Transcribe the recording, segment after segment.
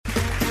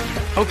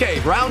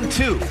Okay, round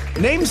two.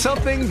 Name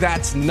something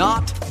that's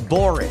not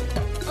boring.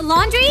 A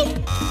laundry?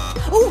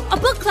 Ooh, a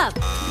book club.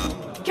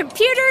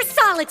 Computer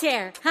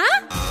solitaire,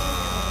 huh?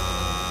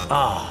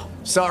 Ah,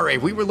 sorry,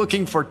 we were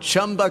looking for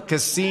Chumba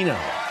Casino.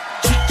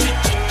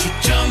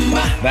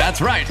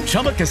 That's right,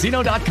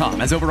 ChumbaCasino.com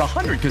has over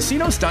 100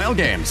 casino-style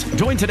games.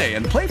 Join today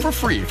and play for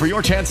free for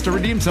your chance to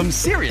redeem some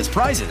serious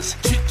prizes.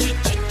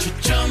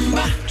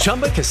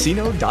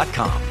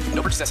 ChumbaCasino.com.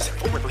 No purchase necessary.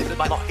 Void where prohibited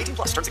by law. 18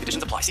 plus. Terms and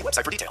conditions apply. See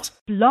website for details.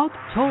 Blog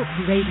Talk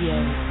Radio.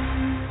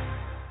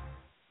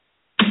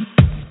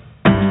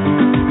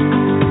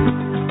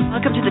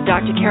 Welcome to the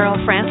Dr. Carol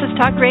Francis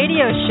Talk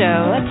Radio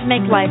Show. Let's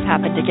make life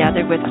happen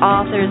together with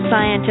authors,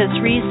 scientists,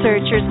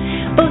 researchers,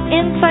 both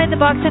inside the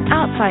box and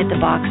outside the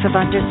box of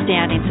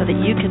understanding so that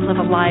you can live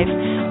a life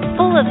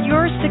full of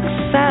your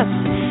success,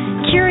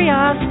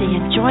 curiosity,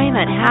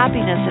 enjoyment,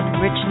 happiness,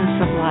 and richness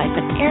of life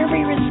in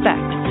every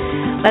respect.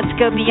 Let's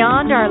go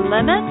beyond our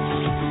limits,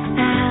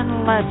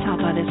 and let's help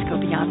others go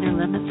beyond their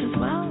limits as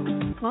well.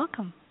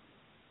 Welcome.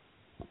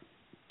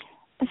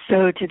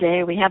 So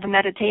today we have a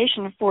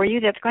meditation for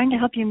you that's going to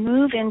help you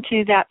move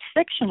into that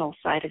fictional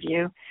side of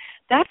you.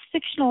 That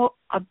fictional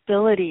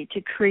ability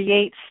to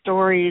create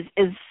stories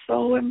is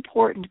so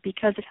important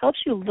because it helps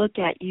you look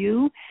at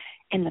you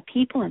and the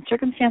people and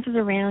circumstances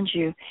around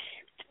you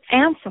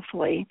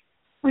fancifully,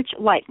 which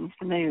lightens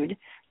the mood,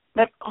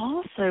 but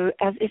also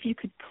as if you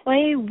could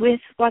play with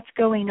what's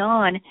going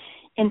on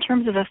in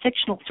terms of a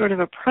fictional sort of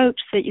approach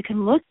so that you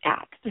can look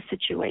at the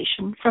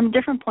situation from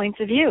different points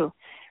of view,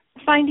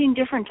 finding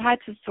different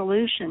types of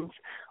solutions,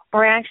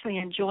 or actually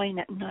enjoying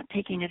it and not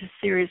taking it as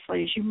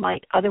seriously as you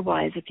might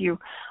otherwise if you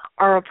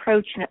are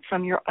approaching it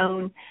from your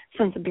own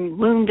sense of being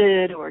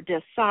wounded or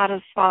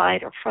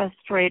dissatisfied or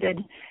frustrated,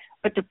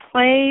 but to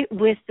play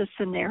with the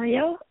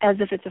scenario as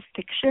if it's a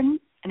fiction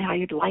and how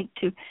you'd like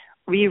to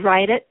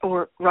rewrite it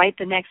or write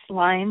the next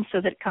line so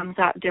that it comes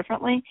out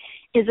differently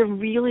is a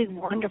really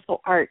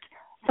wonderful art,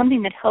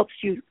 something that helps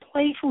you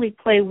playfully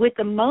play with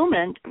the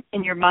moment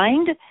in your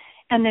mind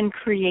and then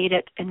create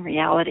it in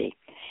reality.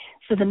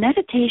 So the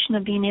meditation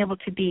of being able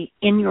to be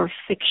in your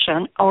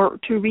fiction or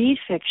to read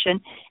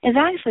fiction is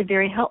actually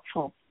very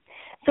helpful.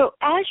 So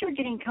as you're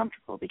getting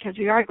comfortable, because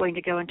we are going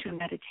to go into a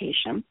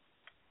meditation,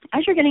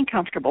 as you're getting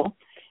comfortable,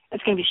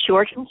 it's going to be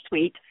short and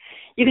sweet.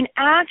 You can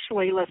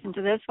actually listen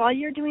to this while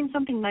you're doing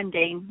something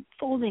mundane,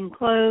 folding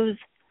clothes,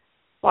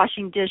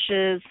 washing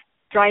dishes,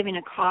 driving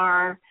a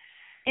car,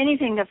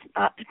 anything that's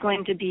not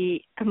going to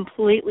be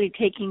completely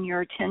taking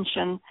your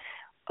attention.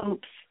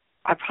 Oops,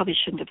 I probably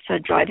shouldn't have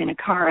said driving a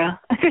car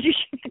because you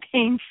should be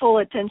paying full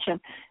attention.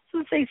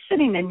 So say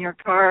sitting in your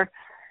car,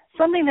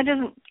 something that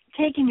isn't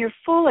taking your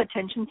full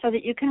attention so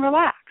that you can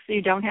relax. So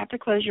you don't have to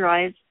close your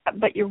eyes,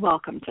 but you're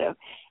welcome to.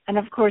 And,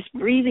 of course,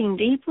 breathing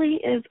deeply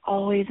is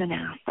always an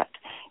asset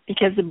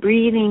because the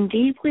breathing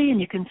deeply,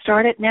 and you can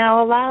start it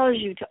now, allows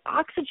you to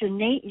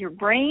oxygenate your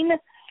brain,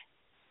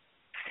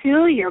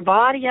 fill your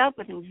body up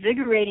with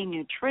invigorating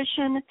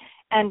nutrition,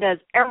 and does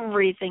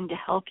everything to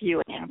help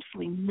you and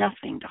absolutely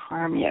nothing to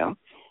harm you.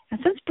 And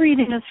since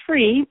breathing is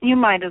free, you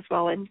might as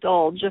well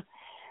indulge.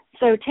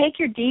 So take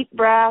your deep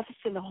breaths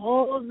and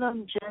hold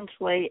them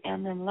gently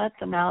and then let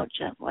them out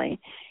gently.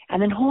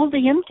 And then hold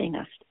the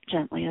emptiness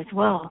gently as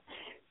well.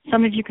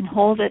 Some of you can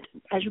hold it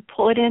as you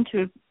pull it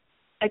into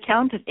a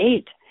count of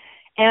 8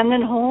 and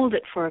then hold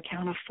it for a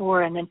count of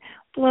 4 and then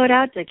blow it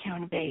out to a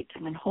count of 8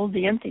 and then hold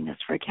the emptiness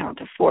for a count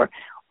of 4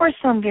 or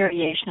some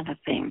variation of a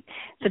theme.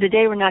 So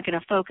today we're not going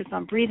to focus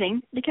on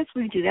breathing because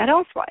we do that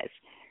elsewise.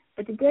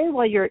 But today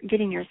while you're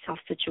getting yourself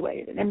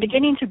situated and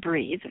beginning to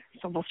breathe,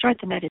 so we'll start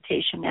the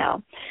meditation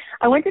now,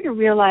 I want you to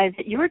realize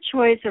that your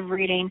choice of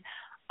reading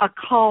a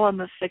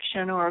column of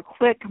fiction or a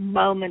quick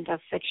moment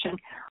of fiction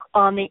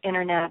on the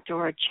internet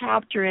or a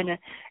chapter in an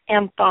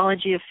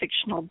anthology of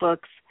fictional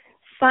books,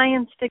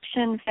 science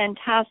fiction,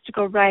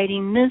 fantastical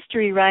writing,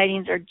 mystery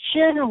writings are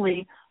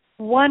generally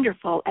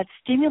wonderful at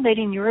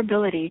stimulating your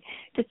ability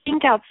to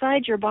think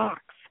outside your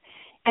box.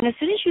 And as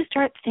soon as you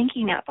start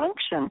thinking that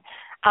function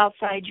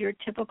outside your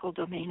typical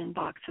domain and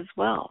box as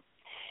well.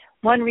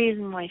 One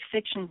reason why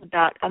fiction is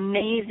about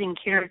amazing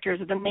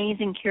characters with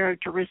amazing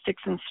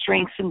characteristics and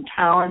strengths and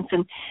talents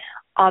and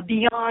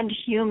beyond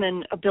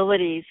human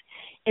abilities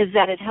is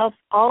that it helps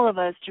all of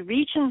us to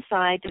reach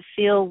inside to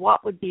feel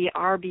what would be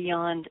our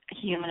beyond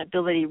human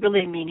ability,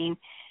 really meaning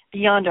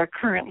beyond our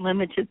current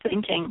limited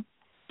thinking.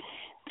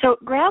 So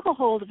grab a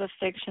hold of a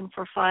fiction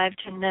for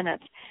 5-10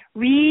 minutes.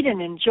 Read and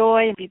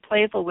enjoy and be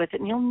playful with it,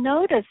 and you'll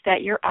notice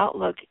that your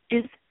outlook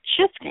is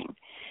shifting.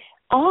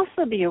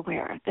 Also be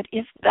aware that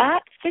if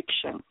that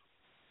fiction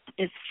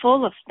is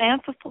full of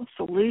fanciful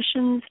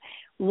solutions,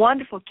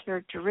 wonderful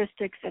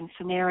characteristics and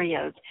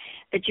scenarios,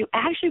 that you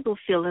actually will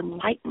feel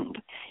enlightened.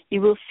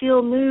 You will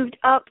feel moved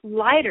up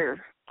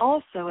lighter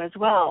also as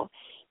well.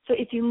 So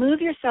if you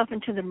move yourself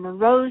into the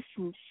morose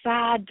and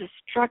sad,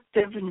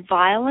 destructive and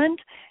violent,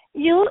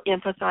 you'll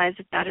empathize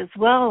with that as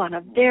well on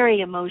a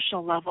very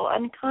emotional level,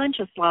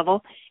 unconscious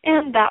level,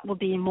 and that will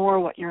be more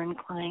what you're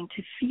inclined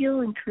to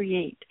feel and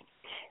create.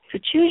 So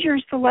choose your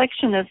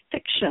selection of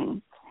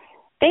fiction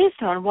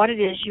based on what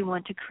it is you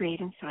want to create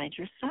inside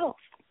yourself.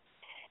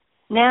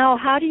 Now,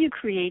 how do you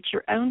create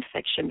your own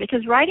fiction?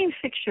 Because writing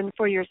fiction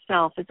for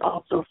yourself is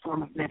also a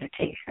form of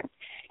meditation.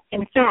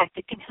 In fact,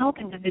 it can help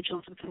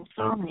individuals with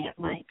insomnia at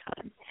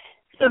nighttime.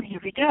 So here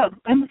we go.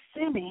 I'm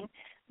assuming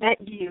that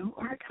you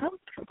are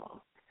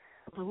comfortable.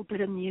 A little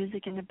bit of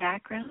music in the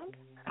background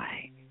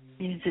by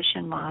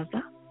musician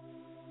Maza.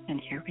 And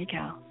here we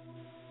go.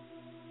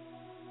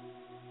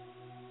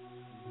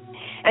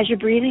 As you're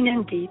breathing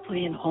in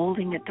deeply and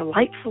holding it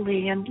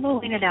delightfully and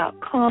blowing it out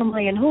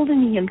calmly and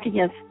holding the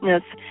emptiness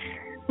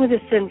with a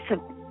sense of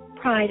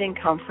pride and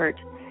comfort.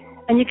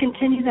 And you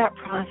continue that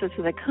process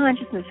with a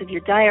consciousness of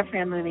your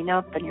diaphragm moving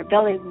up and your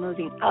belly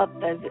moving up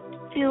as it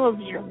fills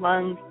your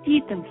lungs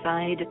deep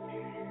inside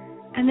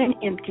and then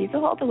empties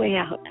all the way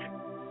out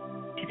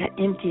to that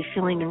empty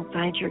feeling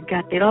inside your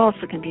gut that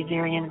also can be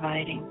very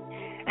inviting.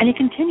 And you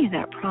continue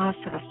that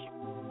process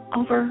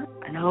over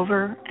and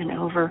over and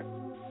over.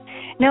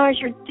 Now, as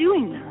you're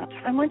doing that,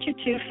 I want you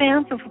to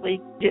fancifully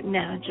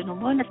imagine a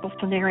wonderful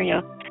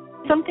scenario,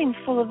 something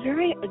full of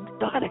very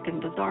exotic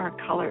and bizarre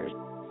colors.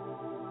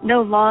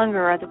 No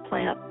longer are the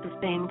plants the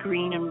same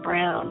green and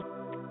brown.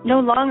 No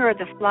longer are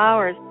the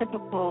flowers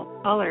typical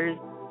colors.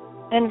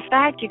 In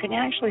fact, you can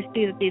actually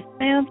see that these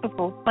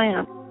fanciful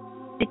plants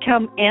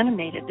become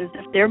animated as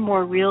if they're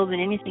more real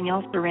than anything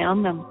else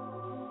around them.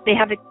 They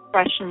have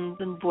expressions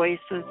and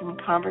voices and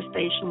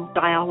conversations,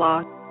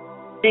 dialogue.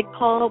 They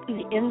call to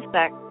the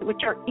insects,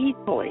 which are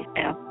equally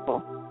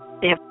fanciful.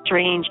 They have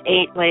strange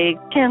 8 legs,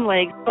 10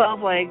 legs,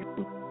 12 legs,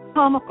 and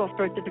comical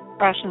sorts of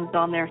expressions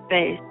on their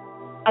face.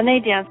 And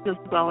they dance as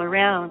well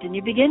around. And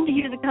you begin to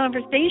hear the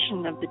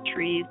conversation of the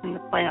trees and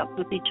the plants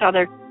with each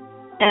other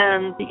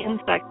and the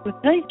insects with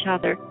each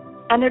other.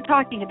 And they're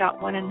talking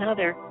about one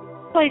another,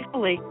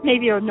 playfully,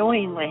 maybe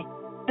annoyingly.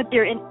 But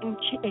they're in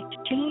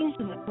exchange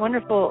in this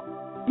wonderful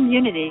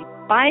community,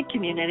 by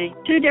community,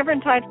 2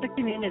 different types of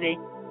community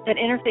that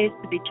interface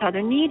with each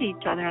other, need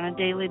each other on a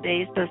daily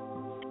basis.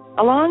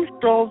 Along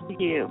strolls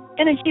you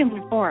in a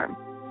human form.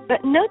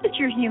 But note that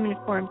your human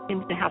form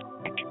seems to have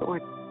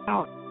extraordinary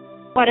power.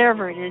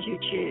 Whatever it is you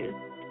choose.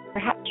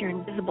 Perhaps you're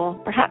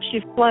invisible. Perhaps you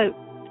float.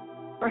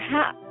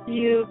 Perhaps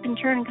you can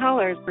turn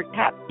colors.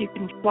 Perhaps you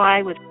can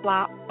fly with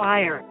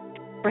fire.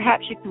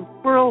 Perhaps you can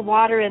swirl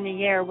water in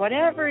the air.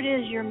 Whatever it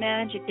is your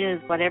magic is,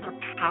 whatever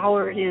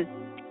power it is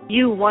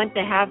you want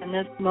to have in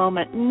this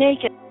moment,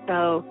 make it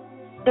so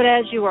that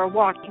as you are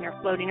walking or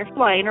floating or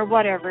flying or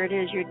whatever it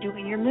is you're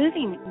doing, you're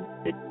moving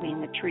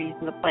between the trees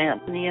and the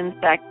plants and the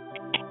insects.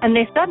 And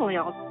they suddenly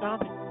all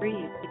stop and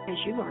freeze because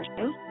you are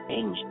so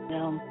strange to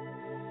them.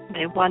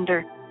 They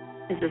wonder,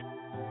 is this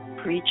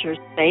creature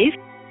safe,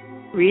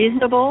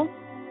 reasonable,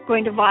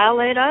 going to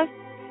violate us,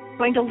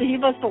 going to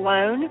leave us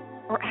alone,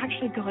 or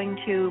actually going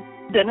to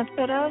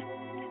benefit us?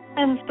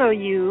 And so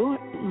you,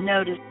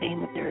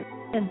 noticing that they're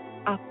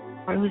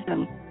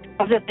frozen,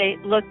 or that they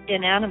look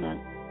inanimate,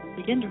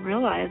 begin to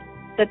realize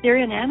that their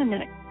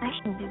inanimate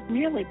expressions is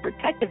merely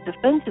protective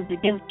defenses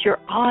against your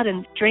odd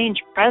and strange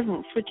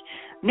presence, which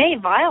may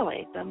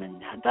violate them,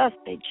 and thus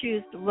they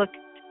choose to look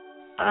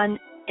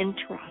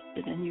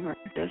uninterested in your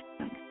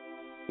existence.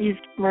 You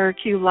smirk,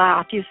 you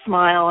laugh, you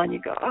smile, and you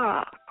go,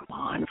 come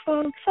on,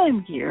 folks,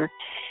 I'm here.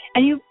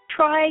 And you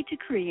try to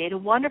create a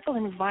wonderful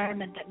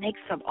environment that makes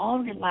them all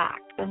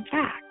relax. In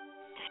fact,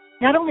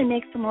 not only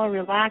makes them all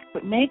relax,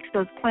 but makes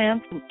those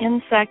plants and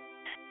insects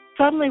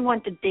suddenly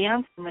want to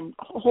dance in the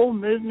whole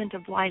movement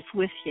of life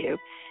with you.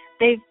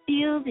 They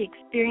feel the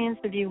experience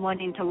of you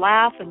wanting to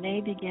laugh, and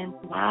they begin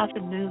to laugh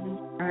and move and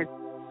smirk.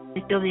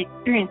 They feel the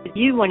experience of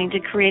you wanting to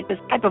create this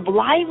type of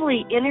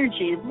lively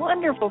energy,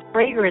 wonderful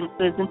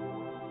fragrances, and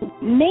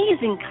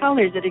amazing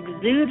colors that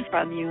exude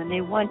from you, and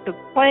they want to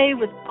play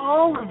with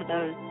all of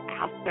those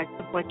aspects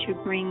of what you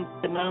bring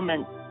to the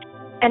moment.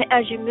 And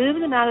as you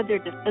move them out of their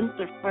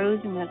defensive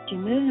frozenness, you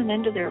move them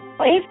into their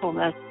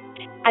playfulness.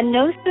 And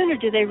no sooner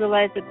do they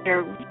realize that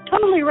they're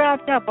totally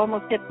wrapped up,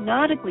 almost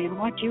hypnotically, in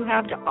what you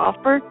have to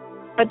offer,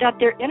 but that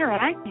they're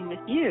interacting with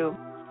you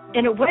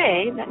in a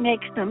way that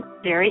makes them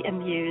very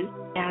amused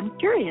and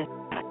curious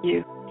about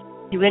you.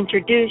 You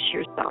introduce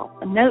yourself,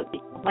 and note the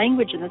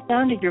language and the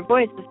sound of your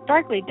voice is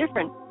starkly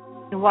different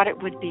than what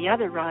it would be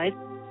otherwise,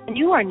 and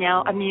you are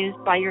now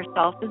amused by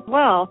yourself as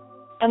well.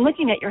 And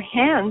looking at your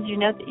hands, you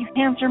note that your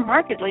hands are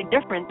markedly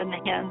different than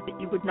the hands that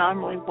you would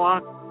normally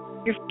walk.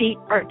 Your feet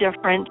are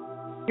different,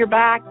 your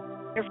back,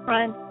 your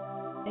front,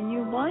 and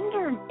you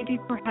wonder maybe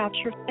perhaps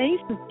your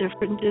face is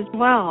different as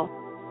well.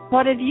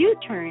 What have you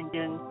turned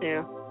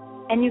into?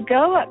 And you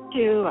go up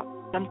to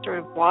some sort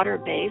of water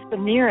base, a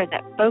mirror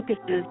that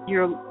focuses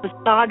your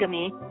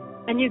physogamy,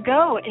 and you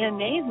go in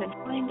amazement,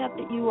 find out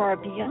that you are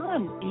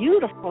beyond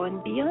beautiful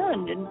and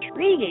beyond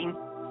intriguing,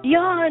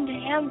 beyond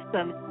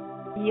handsome,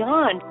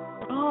 beyond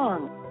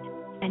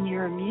strong. And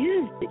you're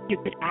amused that you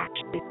could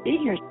actually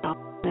see yourself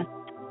in a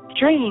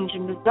strange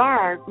and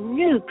bizarre,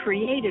 new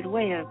created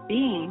way of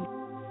being.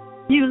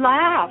 You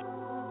laugh,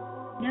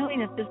 knowing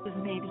that this is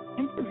maybe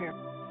temporary.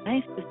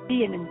 Nice to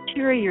see an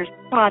interior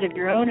spot of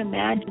your own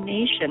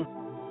imagination,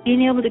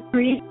 being able to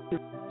create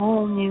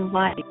whole new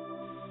life.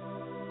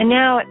 And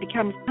now it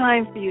becomes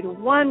time for you to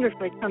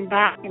wonderfully come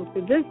back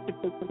into this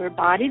particular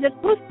body that's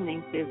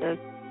listening to this.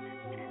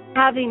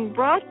 Having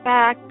brought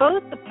back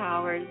both the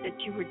powers that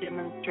you were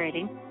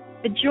demonstrating,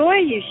 the joy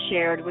you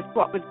shared with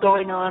what was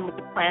going on with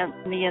the plants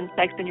and the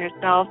insects and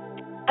yourself,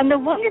 and the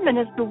wonderment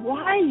as to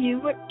why you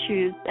would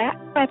choose that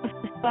type of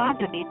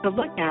physogeny to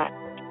look at,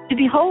 to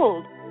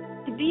behold,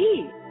 to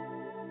be.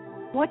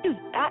 What does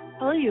that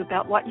tell you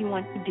about what you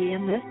want to be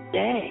in this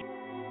day?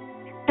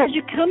 As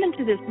you come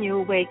into this new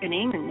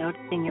awakening and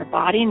noticing your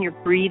body and your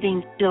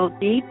breathing still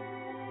deep,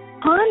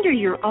 ponder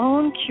your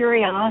own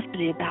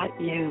curiosity about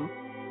you.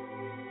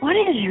 What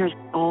is your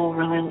soul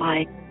really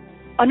like?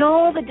 On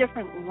all the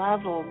different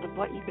levels of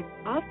what you could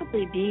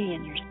possibly be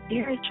in your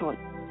spiritual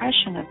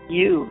expression of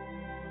you.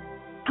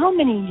 How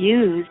many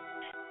yous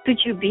could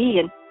you be?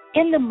 And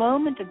in the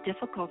moment of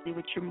difficulty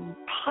which you're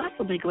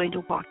possibly going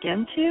to walk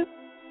into,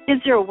 is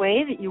there a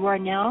way that you are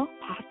now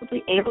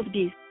possibly able to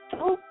be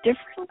so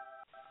different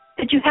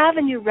that you have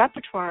in your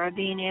repertoire of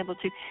being able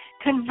to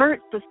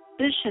convert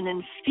suspicion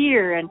and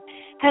fear and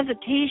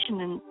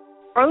hesitation and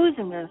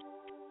frozenness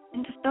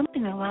into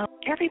something that allows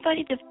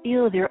everybody to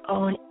feel their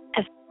own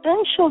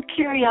essential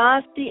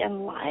curiosity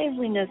and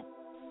liveliness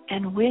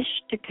and wish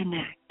to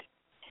connect?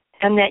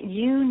 And that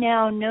you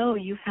now know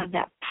you have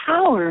that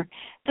power,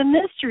 the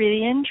mystery,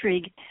 the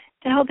intrigue,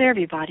 to help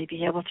everybody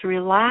be able to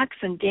relax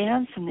and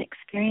dance in the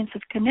experience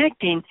of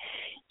connecting,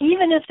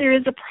 even if there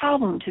is a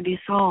problem to be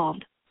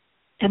solved.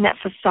 And that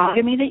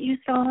physogeny that you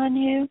saw on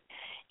you,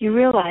 you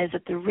realize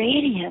that the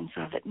radiance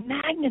of it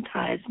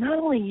magnetized not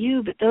only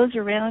you, but those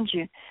around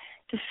you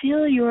to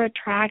feel your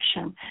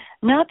attraction,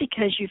 not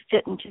because you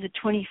fit into the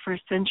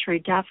 21st century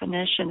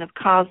definition of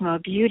Cosmo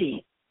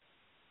beauty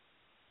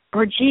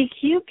or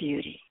GQ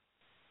beauty,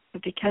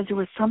 but because there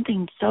was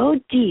something so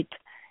deep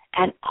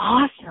and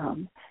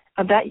awesome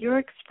about your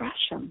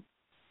expression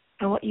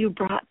and what you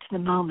brought to the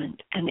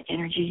moment and the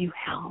energy you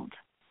held.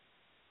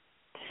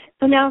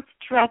 So now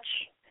stretch.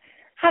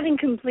 Having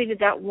completed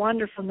that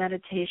wonderful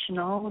meditation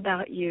all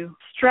about you,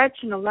 stretch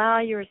and allow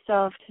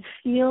yourself to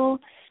feel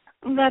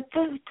that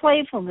the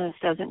playfulness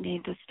doesn't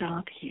need to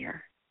stop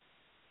here.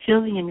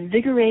 Feel the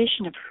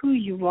invigoration of who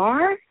you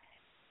are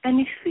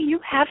and who you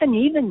haven't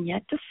even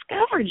yet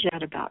discovered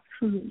yet about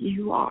who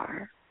you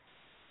are.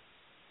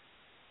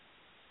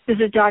 This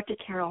is Dr.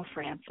 Carol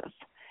Francis.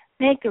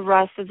 Make the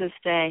rest of this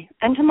day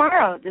and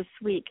tomorrow, this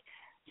week,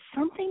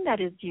 something that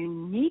is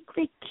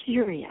uniquely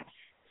curious,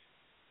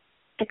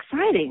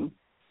 exciting,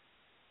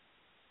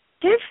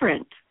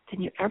 different than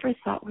you ever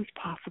thought was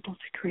possible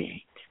to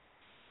create.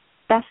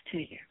 Best to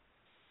you.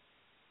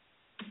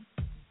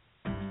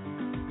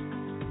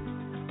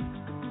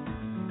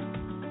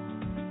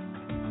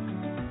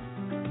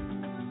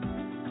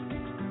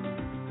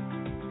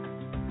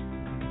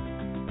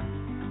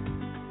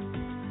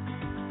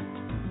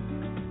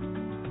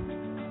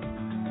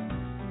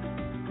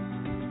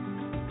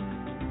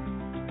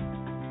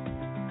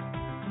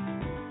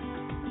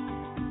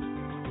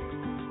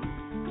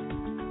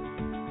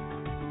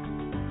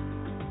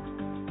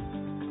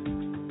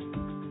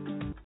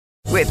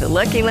 With the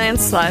Lucky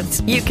Land Slots,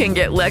 you can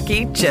get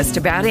lucky just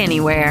about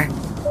anywhere.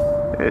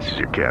 This is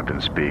your captain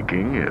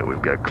speaking.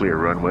 We've got clear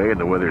runway and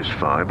the weather's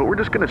fine, but we're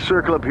just going to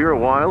circle up here a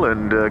while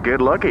and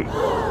get lucky.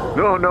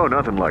 No,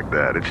 nothing like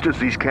that. It's just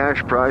these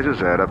cash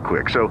prizes add up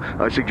quick. So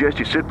I suggest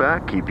you sit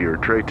back, keep your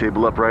tray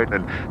table upright,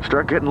 and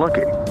start getting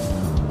lucky.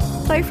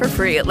 Play for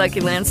free at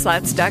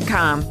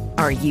LuckyLandSlots.com.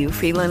 Are you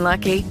feeling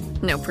lucky?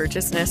 No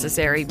purchase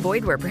necessary.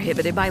 Void where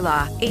prohibited by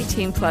law.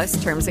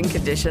 18+ terms and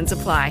conditions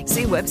apply.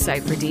 See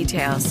website for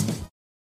details.